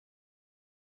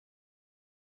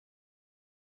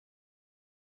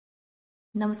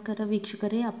ನಮಸ್ಕಾರ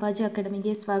ವೀಕ್ಷಕರೇ, ಅಪ್ಪಾಜಿ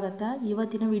ಅಕಾಡೆಮಿಗೆ ಸ್ವಾಗತ.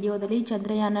 ಇವತ್ತಿನ ವಿಡಿಯೋದಲ್ಲಿ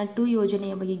ಚಂದ್ರಯಾನ 2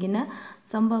 ಯೋಜನೆಯ ಬಗೆಗಿನ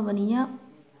ಸಂಭವನೀಯ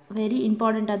ವೆರಿ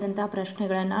ಇಂಪಾರ್ಟೆಂಟ್ ಆದಂತಹ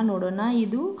ಪ್ರಶ್ನೆಗಳನ್ನು ನೋಡೋಣ.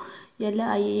 ಇದು ಎಲ್ಲ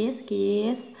IAS,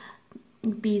 KAS,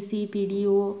 PC,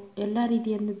 PDO ಎಲ್ಲ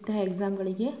ರೀತಿಯಾದಂತಹ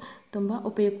ಎಕ್ಸಾಮ್ಗಳಿಗೆ ತುಂಬ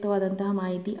ಉಪಯುಕ್ತವಾದಂತಹ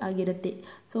ಮಾಹಿತಿ ಆಗಿರುತ್ತೆ.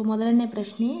 ಸೊ ಮೊದಲನೇ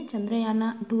ಪ್ರಶ್ನೆ, ಚಂದ್ರಯಾನ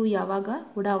 2 ಯಾವಾಗ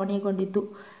ಉಡಾವಣೆಗೊಂಡಿತು?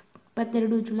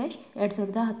 22 ಜುಲೈ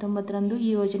 2019ರಂದು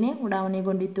ಈ ಯೋಜನೆ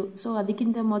ಉಡಾವಣೆಗೊಂಡಿತ್ತು. ಸೊ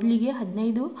ಅದಕ್ಕಿಂತ ಮೊದಲಿಗೆ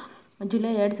 15 ಜುಲೈ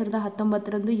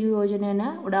 2019ರಂದು ಈ ಯೋಜನೆಯನ್ನು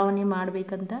ಉಡಾವಣೆ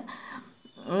ಮಾಡಬೇಕಂತ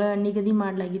ನಿಗದಿ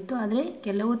ಮಾಡಲಾಗಿತ್ತು. ಆದರೆ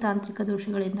ಕೆಲವು ತಾಂತ್ರಿಕ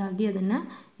ದೋಷಗಳಿಂದಾಗಿ ಅದನ್ನು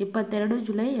 22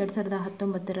 ಜುಲೈ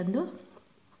 2019ರಂದು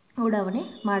ಉಡಾವಣೆ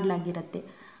ಮಾಡಲಾಗಿರುತ್ತೆ.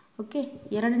 ಓಕೆ,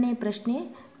 ಎರಡನೇ ಪ್ರಶ್ನೆ,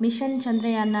 ಮಿಷನ್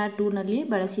ಚಂದ್ರಯಾನ 2ನಲ್ಲಿ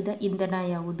ಬಳಸಿದ ಇಂಧನ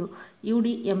ಯಾವುದು?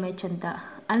 UDMH ಅಂತ,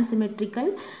 ಅನ್ಸಿಮೆಟ್ರಿಕಲ್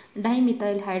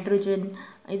ಡೈಮಿಥೈಲ್ ಹೈಡ್ರೋಜನ್.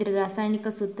 ಇದರ ರಾಸಾಯನಿಕ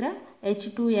ಸೂತ್ರ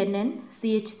H2NN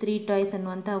CH3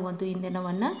 ಅನ್ನುವಂಥ ಒಂದು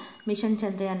ಇಂಧನವನ್ನು ಮಿಷನ್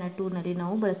ಚಂದ್ರಯಾನ 2ನಲ್ಲಿ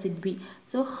ನಾವು ಬಳಸಿದ್ವಿ.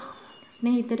 ಸೊ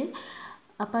ಸ್ನೇಹಿತರೆ,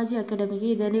 ಅಪ್ಪಾಜಿ ಅಕಾಡೆಮಿಗೆ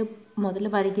ಇದನ್ನೇ ಮೊದಲ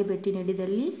ಬಾರಿಗೆ ಭೇಟಿ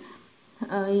ನೀಡಿದಲ್ಲಿ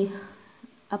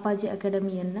ಅಪ್ಪಾಜಿ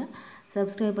ಅಕಾಡೆಮಿಯನ್ನು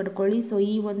ಸಬ್ಸ್ಕ್ರೈಬ್ ಮಾಡ್ಕೊಳ್ಳಿ. ಸೊ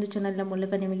ಈ ಒಂದು ಚಾನಲ್ನ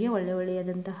ಮೂಲಕ ನಿಮಗೆ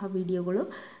ಒಳ್ಳೆಯದಂತಹ ವಿಡಿಯೋಗಳು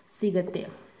ಸಿಗುತ್ತೆ.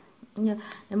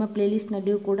 ನಮ್ಮ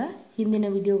ಪ್ಲೇಲಿಸ್ಟ್ನಲ್ಲಿಯೂ ಕೂಡ ಹಿಂದಿನ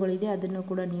ವಿಡಿಯೋಗಳಿದೆ, ಅದನ್ನು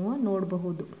ಕೂಡ ನೀವು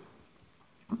ನೋಡಬಹುದು.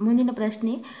 ಮುಂದಿನ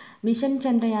ಪ್ರಶ್ನೆ, ಮಿಷನ್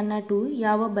ಚಂದ್ರಯಾನ 2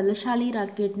 ಯಾವ ಬಲಶಾಲಿ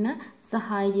ರಾಕೆಟ್ನ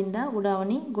ಸಹಾಯದಿಂದ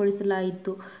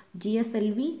ಉಡಾವಣೆಗೊಳಿಸಲಾಯಿತು?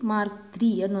 GSLV Mark 3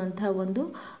 ಅನ್ನುವಂಥ ಒಂದು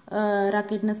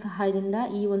ರಾಕೆಟ್ನ ಸಹಾಯದಿಂದ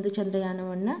ಈ ಒಂದು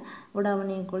ಚಂದ್ರಯಾನವನ್ನು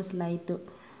ಉಡಾವಣೆಗೊಳಿಸಲಾಯಿತು.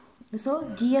 ಸೊ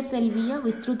GSLVಯ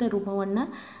ವಿಸ್ತೃತ ರೂಪವನ್ನು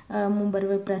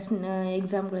ಮುಂಬರುವ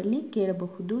ಎಕ್ಸಾಮ್ಗಳಲ್ಲಿ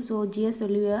ಕೇಳಬಹುದು. ಸೊ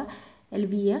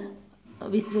GSLVಯ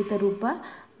ವಿಸ್ತೃತ ರೂಪ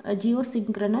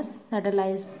ಜಿಯೋಸಿಂಕ್ರನಸ್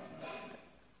ಸ್ಯಾಟಲೈಟ್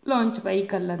ಲಾಂಚ್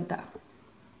ವೆಹಿಕಲ್ ಅಂತ.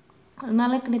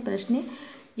 ನಾಲ್ಕನೇ ಪ್ರಶ್ನೆ,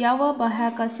 ಯಾವ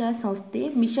ಬಾಹ್ಯಾಕಾಶ ಸಂಸ್ಥೆ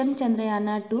ಮಿಷನ್ ಚಂದ್ರಯಾನ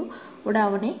 2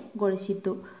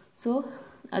 ಉಡಾವಣೆಗೊಳಿಸಿತು? ಸೊ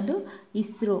ಅದು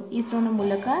ಇಸ್ರೋನ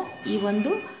ಮೂಲಕ ಈ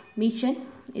ಒಂದು ಮಿಷನ್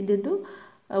ಇದ್ದದ್ದು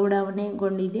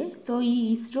ಉಡಾವಣೆಗೊಂಡಿದೆ. ಸೊ ಈ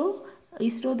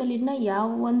ಇಸ್ರೋದಲ್ಲಿನ ಯಾವ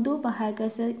ಒಂದು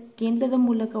ಬಾಹ್ಯಾಕಾಶ ಕೇಂದ್ರದ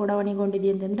ಮೂಲಕ ಉಡಾವಣೆಗೊಂಡಿದೆ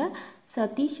ಅಂತಂದ್ರೆ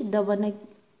ಸತೀಶ್ ಧವನ್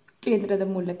ಕೇಂದ್ರದ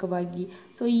ಮೂಲಕವಾಗಿ.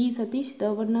 ಸೊ ಈ ಸತೀಶ್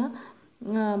ಧವನ್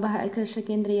ಬಾಹ್ಯಾಕಾಶ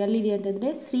ಕೇಂದ್ರ ಎಲ್ಲಿದೆ ಅಂತಂದರೆ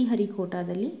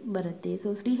ಶ್ರೀಹರಿಕೋಟಾದಲ್ಲಿ ಬರುತ್ತೆ. ಸೊ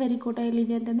ಶ್ರೀಹರಿಕೋಟ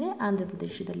ಎಲ್ಲಿದೆ ಅಂತಂದರೆ ಆಂಧ್ರ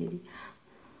ಪ್ರದೇಶದಲ್ಲಿದೆ.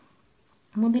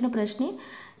 ಮುಂದಿನ ಪ್ರಶ್ನೆ,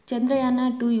 ಚಂದ್ರಯಾನ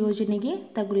 2 ಯೋಜನೆಗೆ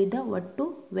ತಗುಲಿದ ಒಟ್ಟು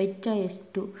ವೆಚ್ಚ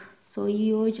ಎಷ್ಟು? ಸೊ ಈ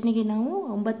ಯೋಜನೆಗೆ ನಾವು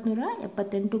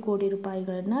 978 ಕೋಟಿ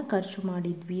ರೂಪಾಯಿಗಳನ್ನು ಖರ್ಚು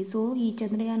ಮಾಡಿದ್ವಿ. ಸೊ ಈ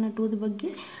ಚಂದ್ರಯಾನ 2 ಬಗ್ಗೆ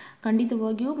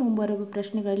ಖಂಡಿತವಾಗಿಯೂ ಮುಂಬರುವ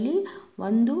ಪ್ರಶ್ನೆಗಳಲ್ಲಿ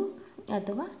 1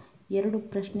 ಅಥವಾ 2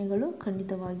 ಪ್ರಶ್ನೆಗಳು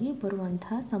ಖಂಡಿತವಾಗಿ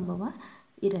ಬರುವಂತಹ ಸಂಭವ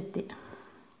ಇರುತ್ತೆ.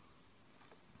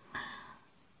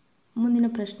 ಮುಂದಿನ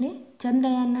ಪ್ರಶ್ನೆ,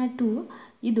 ಚಂದ್ರಯಾನ 2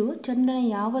 ಇದು ಚಂದ್ರನ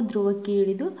ಯಾವ ಧ್ರುವಕ್ಕೆ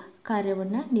ಇಳಿದು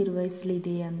ಕಾರ್ಯವನ್ನು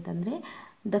ನಿರ್ವಹಿಸಲಿದೆ ಅಂತಂದರೆ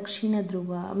ದಕ್ಷಿಣ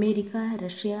ಧ್ರುವ. ಅಮೇರಿಕಾ,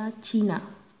 ರಷ್ಯಾ, ಚೀನಾ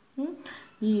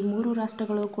ಈ 3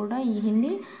 ರಾಷ್ಟ್ರಗಳು ಕೂಡ ಈ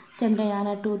ಹಿಂದೆ ಚಂದ್ರಯಾನ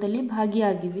 2ದಲ್ಲಿ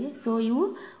ಭಾಗಿಯಾಗಿವೆ. ಸೊ ಇವು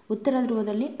ಉತ್ತರ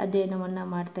ಧ್ರುವದಲ್ಲಿ ಅಧ್ಯಯನವನ್ನು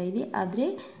ಮಾಡ್ತಾ ಇದೆ. ಆದರೆ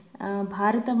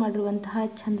ಭಾರತ ಮಾಡಿರುವಂತಹ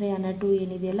ಚಂದ್ರಯಾನ 2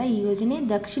 ಏನಿದೆಯಲ್ಲ, ಈ ಯೋಜನೆ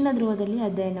ದಕ್ಷಿಣ ಧ್ರುವದಲ್ಲಿ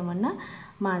ಅಧ್ಯಯನವನ್ನು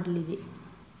ಮಾಡಲಿದೆ.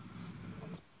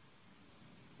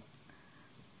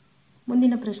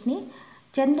 ಮುಂದಿನ ಪ್ರಶ್ನೆ,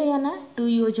 ಚಂದ್ರಯಾನ 2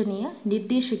 ಯೋಜನೆಯ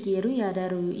ನಿರ್ದೇಶಕಿಯರು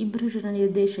ಯಾರ್ಯಾರು? 2 ಜನ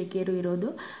ನಿರ್ದೇಶಕಿಯರು ಇರೋದು.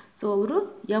 ಸೊ ಅವರು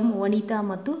ಎಂ ವನಿತಾ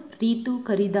ಮತ್ತು ರೀತು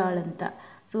ಕರಿದಾಳ್ ಅಂತ.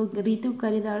 ಸೊ ರೀತು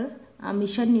ಕರಿದಾಳ್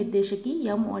ಮಿಷನ್ ನಿರ್ದೇಶಕಿ,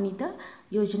 ಎಂ ವನಿತಾ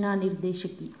ಯೋಜನಾ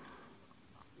ನಿರ್ದೇಶಕಿ.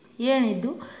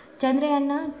 7ನೇದು,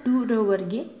 ಚಂದ್ರಯಾನ 2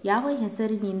 ರೋವರ್ಗೆ ಯಾವ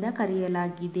ಹೆಸರಿನಿಂದ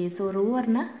ಕರೆಯಲಾಗಿದೆ? ಸೊ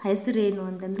ರೋವರ್ನ ಹೆಸರೇನು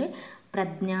ಅಂತಂದರೆ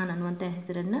ಪ್ರಜ್ಞಾನ್ ಅನ್ನುವಂಥ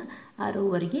ಹೆಸರನ್ನು ಆ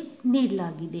ರೋವರ್ಗೆ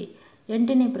ನೀಡಲಾಗಿದೆ.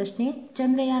 8ನೇ ಪ್ರಶ್ನೆ,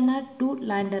 ಚಂದ್ರಯಾನ 2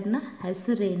 ಲ್ಯಾಂಡರ್ನ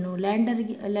ಹೆಸರೇನು?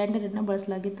 ಲ್ಯಾಂಡರನ್ನು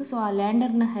ಬಳಸಲಾಗಿತ್ತು. ಸೊ ಆ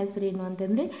ಲ್ಯಾಂಡರ್ನ ಹೆಸರೇನು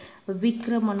ಅಂತಂದರೆ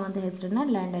ವಿಕ್ರಮ್ ಅನ್ನುವಂಥ ಹೆಸರನ್ನು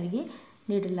ಲ್ಯಾಂಡರ್ಗೆ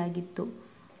ನೀಡಲಾಗಿತ್ತು.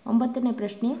 9ನೇ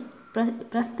ಪ್ರಶ್ನೆ,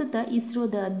 ಪ್ರಸ್ತುತ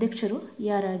ಇಸ್ರೋದ ಅಧ್ಯಕ್ಷರು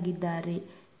ಯಾರಾಗಿದ್ದಾರೆ?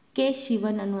 ಕೆ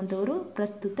ಶಿವನ್ ಅನ್ನುವಂಥವರು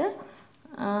ಪ್ರಸ್ತುತ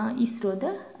ಇಸ್ರೋದ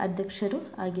ಅಧ್ಯಕ್ಷರು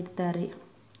ಆಗಿರ್ತಾರೆ.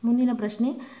 ಮುಂದಿನ ಪ್ರಶ್ನೆ,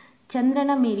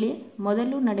 ಚಂದ್ರನ ಮೇಲೆ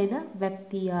ಮೊದಲು ನಡೆದ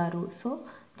ವ್ಯಕ್ತಿ ಯಾರು? ಸೊ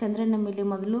ಚಂದ್ರನ ಮೇಲೆ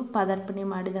ಮೊದಲು ಪಾದಾರ್ಪಣೆ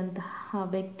ಮಾಡಿದಂತಹ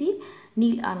ವ್ಯಕ್ತಿ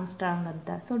ನೀಲ್ ಆರ್ಮ್ಸ್ಟ್ರಾಂಗ್ ಅಂತ.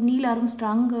 ಸೊ ನೀಲ್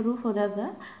ಆರ್ಮ್ಸ್ಟ್ರಾಂಗ್ ಅವರು ಹೋದಾಗ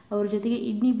ಅವ್ರ ಜೊತೆಗೆ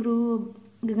ಇನ್ನಿಬ್ಬರು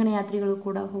ಗಗನಯಾತ್ರಿಗಳು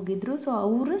ಕೂಡ ಹೋಗಿದ್ದರು. ಸೊ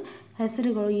ಅವ್ರ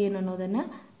ಹೆಸರುಗಳು ಏನು ಅನ್ನೋದನ್ನು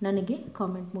ನನಗೆ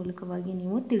ಕಾಮೆಂಟ್ ಮೂಲಕವಾಗಿ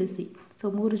ನೀವು ತಿಳಿಸಿ. ಸೊ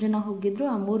 3 ಜನ ಹೋಗಿದ್ದರು.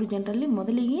 ಆ 3 ಜನರಲ್ಲಿ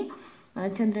ಮೊದಲಿಗೆ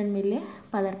ಚಂದ್ರನ ಮೇಲೆ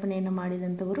ಪಾದಾರ್ಪಣೆಯನ್ನು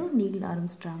ಮಾಡಿದಂಥವರು ನೀಲ್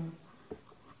ಆರ್ಮ್ಸ್ಟ್ರಾಂಗ್.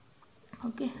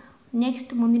 ಓಕೆ,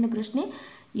 ನೆಕ್ಸ್ಟ್ ಮುಂದಿನ ಪ್ರಶ್ನೆ,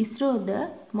 ಇಸ್ರೋದ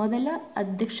ಮೊದಲ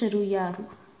ಅಧ್ಯಕ್ಷರು ಯಾರು?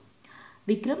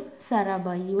 ವಿಕ್ರಮ್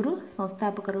ಸಾರಾಭಾಯಿ. ಇವರು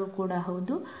ಸಂಸ್ಥಾಪಕರು ಕೂಡ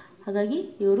ಹೌದು. ಹಾಗಾಗಿ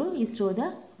ಇವರು ಇಸ್ರೋದ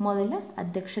ಮೊದಲ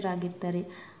ಅಧ್ಯಕ್ಷರಾಗಿರ್ತಾರೆ.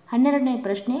 12ನೇ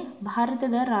ಪ್ರಶ್ನೆ,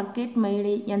 ಭಾರತದ ರಾಕೆಟ್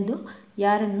ಮಹಿಳೆ ಎಂದು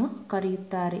ಯಾರನ್ನು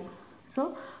ಕರೆಯುತ್ತಾರೆ? ಸೊ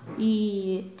ಈ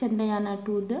ಚಂದ್ರಯಾನ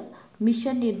 2ದ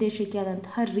ಮಿಷನ್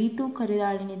ನಿರ್ದೇಶಕಿಯಾದಂತಹ ರೀತು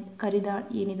ಕರಿದಾಳ್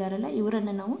ಏನಿದಾರಲ್ಲ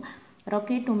ಇವರನ್ನು ನಾವು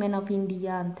ರಾಕೆಟ್ ವುಮೆನ್ ಆಫ್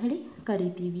ಇಂಡಿಯಾ ಅಂಥೇಳಿ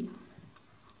ಕರಿತೀವಿ.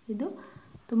 ಇದು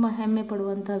ತುಂಬ ಹೆಮ್ಮೆ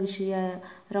ಪಡುವಂಥ ವಿಷಯ,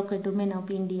 ರಾಕೆಟ್ ವುಮೆನ್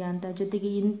ಆಫ್ ಇಂಡಿಯಾ ಅಂತ. ಜೊತೆಗೆ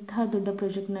ಇಂಥ ದೊಡ್ಡ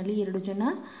ಪ್ರಾಜೆಕ್ಟ್ನಲ್ಲಿ 2 ಜನ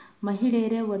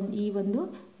ಮಹಿಳೆಯರೇ ಈ ಒಂದು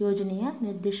ಯೋಜನೆಯ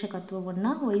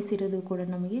ನಿರ್ದೇಶಕತ್ವವನ್ನು ವಹಿಸಿರೋದು ಕೂಡ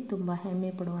ನಮಗೆ ತುಂಬ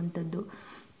ಹೆಮ್ಮೆ ಪಡುವಂಥದ್ದು.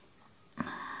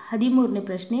 13ನೇ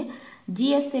ಪ್ರಶ್ನೆ,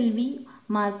 GSLV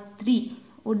ಮಾರ್ಕ್ 3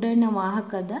 ಉಡ್ಡಯನ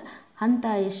ವಾಹಕದ ಹಂತ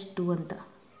ಎಷ್ಟು ಅಂತ.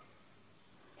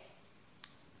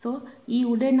 ಸೊ ಈ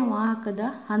ಉಡ್ಡಯನ ವಾಹಕದ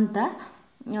ಹಂತ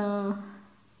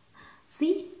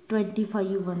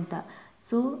C-25 ಅಂತ.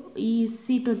 ಸೊ ಈ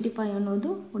C-25 ಅನ್ನೋದು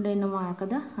ಉಡ್ಡಯನ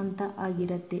ವಾಹಕದ ಹಂತ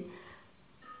ಆಗಿರುತ್ತೆ.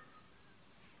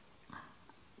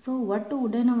 ಸೊ ಒಟ್ಟು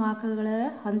ಉಡ್ಡಯನ ವಾಹಕಗಳ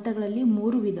ಹಂತಗಳಲ್ಲಿ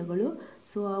 3 ವಿಧಗಳು.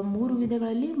 ಸೊ ಆ 3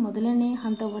 ವಿಧಗಳಲ್ಲಿ ಮೊದಲನೇ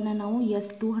ಹಂತವನ್ನು ನಾವು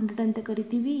S-200 ಅಂತ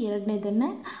ಕರಿತೀವಿ, ಎರಡನೇದನ್ನು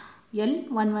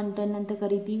L-1110 ಅಂತ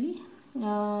ಕರಿತೀವಿ,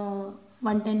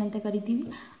 110 ಅಂತ ಕರಿತೀವಿ,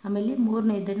 ಆಮೇಲೆ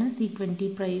ಮೂರನೇದನ್ನು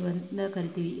C-25 ಅಂತ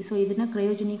ಕರಿತೀವಿ. ಸೊ ಇದನ್ನು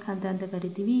ಕ್ರಯೋಜನಿಕ್ ಹಂತ ಅಂತ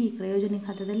ಕರಿತೀವಿ. ಈ ಕ್ರಯೋಜನಿಕ್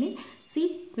ಹಂತದಲ್ಲಿ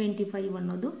C-25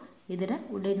 ಅನ್ನೋದು ಇದರ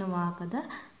ಉಡ್ಡಯನ ವಾಹಕದ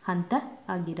ಹಂತ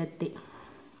ಆಗಿರುತ್ತೆ.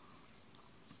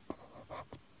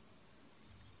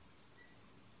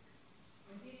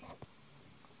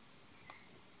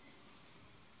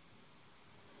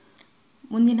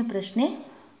 ಮುಂದಿನ ಪ್ರಶ್ನೆ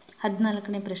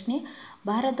 14ನೇ ಪ್ರಶ್ನೆ,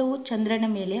 ಭಾರತವು ಚಂದ್ರನ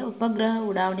ಮೇಲೆ ಉಪಗ್ರಹ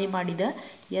ಉಡಾವಣೆ ಮಾಡಿದ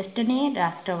ಎಷ್ಟನೇ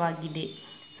ರಾಷ್ಟ್ರವಾಗಿದೆ?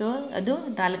 ಸೊ ಅದು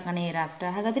 4ನೇ ರಾಷ್ಟ್ರ.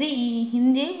 ಹಾಗಾದರೆ ಈ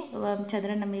ಹಿಂದೆ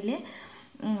ಚಂದ್ರನ ಮೇಲೆ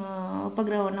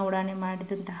ಉಪಗ್ರಹವನ್ನು ಉಡಾವಣೆ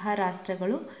ಮಾಡಿದಂತಹ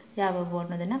ರಾಷ್ಟ್ರಗಳು ಯಾವುವು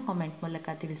ಅನ್ನೋದನ್ನು ಕಾಮೆಂಟ್ ಮೂಲಕ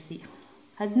ತಿಳಿಸಿ.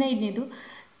 15ನೇದು,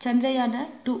 ಚಂದ್ರಯಾನ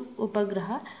 2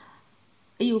 ಉಪಗ್ರಹ,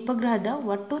 ಈ ಉಪಗ್ರಹದ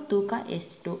ಒಟ್ಟು ತೂಕ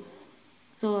ಎಷ್ಟು?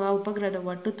 ಸೊ ಆ ಉಪಗ್ರಹದ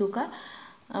ಒಟ್ಟು ತೂಕ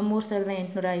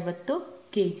 3850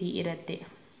 kg ಇರುತ್ತೆ,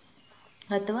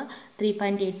 ಅಥವಾ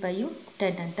 3.85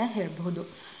 ಟನ್ ಅಂತ ಹೇಳ್ಬಹುದು.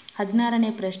 16ನೇ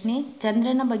ಪ್ರಶ್ನೆ,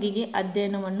 ಚಂದ್ರನ ಬಗೆಗೆ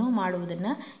ಅಧ್ಯಯನವನ್ನು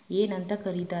ಮಾಡುವುದನ್ನು ಏನಂತ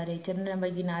ಕರೀತಾರೆ? ಚಂದ್ರನ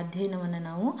ಬಗೆಗಿನ ಅಧ್ಯಯನವನ್ನು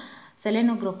ನಾವು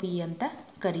ಸೆಲೆನೋಗ್ರಫಿ ಅಂತ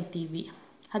ಕರಿತೀವಿ.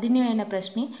 17ನೇ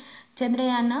ಪ್ರಶ್ನೆ,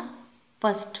 ಚಂದ್ರಯಾನ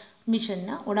ಫಸ್ಟ್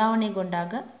ಮಿಷನ್ನ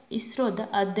ಉಡಾವಣೆಗೊಂಡಾಗ ಇಸ್ರೋದ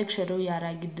ಅಧ್ಯಕ್ಷರು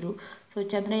ಯಾರಾಗಿದ್ದರು? ಸೊ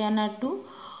ಚಂದ್ರಯಾನ 2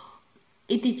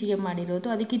 ಇತ್ತೀಚೆಗೆ ಮಾಡಿರೋದು,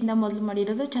 ಅದಕ್ಕಿಂತ ಮೊದಲು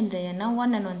ಮಾಡಿರೋದು ಚಂದ್ರಯಾನ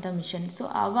 1 ಅನ್ನುವಂಥ ಮಿಷನ್. ಸೊ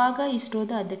ಆವಾಗ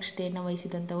ಇಸ್ರೋದ ಅಧ್ಯಕ್ಷತೆಯನ್ನು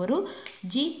ವಹಿಸಿದಂಥವರು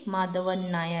G. ಮಾಧವನ್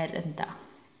ನಾಯರ್ ಅಂತ.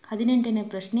 18ನೇ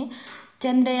ಪ್ರಶ್ನೆ,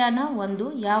 ಚಂದ್ರಯಾನ 1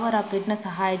 ಯಾವ ರಾಕೆಟ್ನ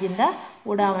ಸಹಾಯದಿಂದ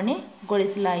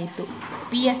ಉಡಾವಣೆಗೊಳಿಸಲಾಯಿತು?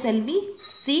 PSLV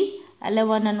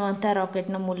C-11 ಅನ್ನುವಂಥ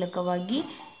ರಾಕೆಟ್ನ ಮೂಲಕವಾಗಿ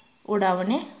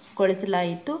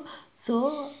ಉಡಾವಣೆಗೊಳಿಸಲಾಯಿತು. ಸೊ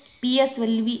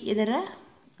PSLV ಇದರ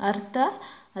ಅರ್ಥ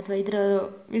ಅಥವಾ ಇದರ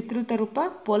ವಿಸ್ತೃತ ರೂಪ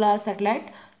ಪೋಲಾರ್ ಸ್ಯಾಟಲೈಟ್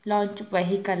ಲಾಂಚ್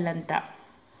ವೆಹಿಕಲ್ ಅಂತ.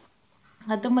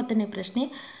 19ನೇ ಪ್ರಶ್ನೆ,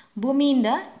 ಭೂಮಿಯಿಂದ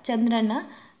ಚಂದ್ರನ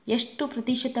ಎಷ್ಟು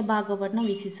ಪ್ರತಿಶತ ಭಾಗವನ್ನು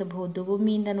ವೀಕ್ಷಿಸಬಹುದು?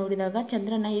 ಭೂಮಿಯಿಂದ ನೋಡಿದಾಗ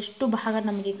ಚಂದ್ರನ ಎಷ್ಟು ಭಾಗ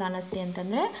ನಮಗೆ ಕಾಣಿಸ್ತೆ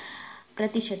ಅಂತಂದರೆ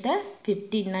ಪ್ರತಿಶತ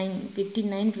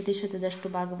 59%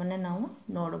 ಭಾಗವನ್ನು ನಾವು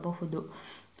ನೋಡಬಹುದು.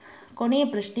 ಕೊನೆಯ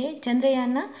ಪ್ರಶ್ನೆ,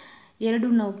 ಚಂದ್ರಯಾನ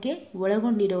 2 ನೌಕೆ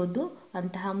ಒಳಗೊಂಡಿರೋದು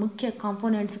ಅಂತಹ ಮುಖ್ಯ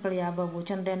ಕಾಂಪೋನೆಂಟ್ಸ್ಗಳು ಯಾವುವು?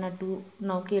 ಚಂದ್ರಯಾನ 2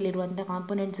 ನೌಕೆಯಲ್ಲಿರುವಂಥ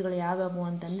ಕಾಂಪೋನೆಂಟ್ಸ್ಗಳು ಯಾವುವು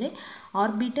ಅಂತಂದರೆ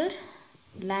ಆರ್ಬಿಟರ್,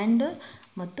 ಲ್ಯಾಂಡರ್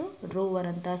ಮತ್ತು ರೋವರ್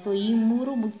ಅಂತ. ಸೊ ಈ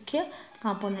 3 ಮುಖ್ಯ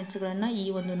ಕಾಂಪೋನೆಂಟ್ಸ್ಗಳನ್ನು ಈ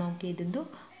ಒಂದು ನೌಕೆ ಇದ್ದು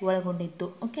ಒಳಗೊಂಡಿತ್ತು.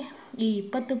 ಓಕೆ, ಈ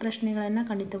 20 ಪ್ರಶ್ನೆಗಳನ್ನು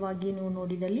ಖಂಡಿತವಾಗಿ ನೀವು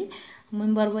ನೋಡಿದಲ್ಲಿ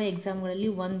ಮುಂಬರುವ ಎಕ್ಸಾಮ್ಗಳಲ್ಲಿ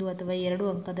 1 ಅಥವಾ 2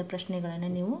 ಅಂಕದ ಪ್ರಶ್ನೆಗಳನ್ನು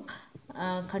ನೀವು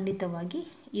ಖಂಡಿತವಾಗಿ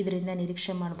ಇದರಿಂದ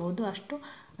ನಿರೀಕ್ಷೆ ಮಾಡ್ಬೋದು. ಅಷ್ಟು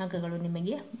ಅಂಕಗಳು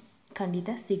ನಿಮಗೆ ಖಂಡಿತ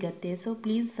ಸಿಗತ್ತೆ. So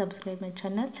please subscribe my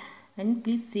channel and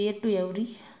please share to every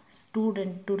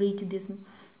student to reach this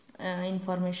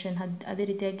information. ಅದೇ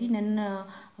ರೀತಿಯಾಗಿ ನನ್ನ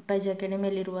ಅಪ್ಪಾಜಿ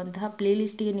ಅಕಾಡೆಮಿಯಲ್ಲಿರುವಂತಹ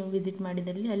ಪ್ಲೇಲಿಸ್ಟಿಗೆ ನೀವು ವಿಸಿಟ್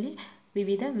ಮಾಡಿದಲ್ಲಿ ಅಲ್ಲಿ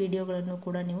ವಿವಿಧ ವಿಡಿಯೋಗಳನ್ನು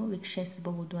ಕೂಡ ನೀವು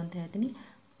ವೀಕ್ಷಿಸಬಹುದು ಅಂತ ಹೇಳ್ತೀನಿ.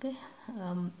 Okay,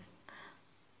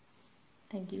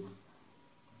 thank you.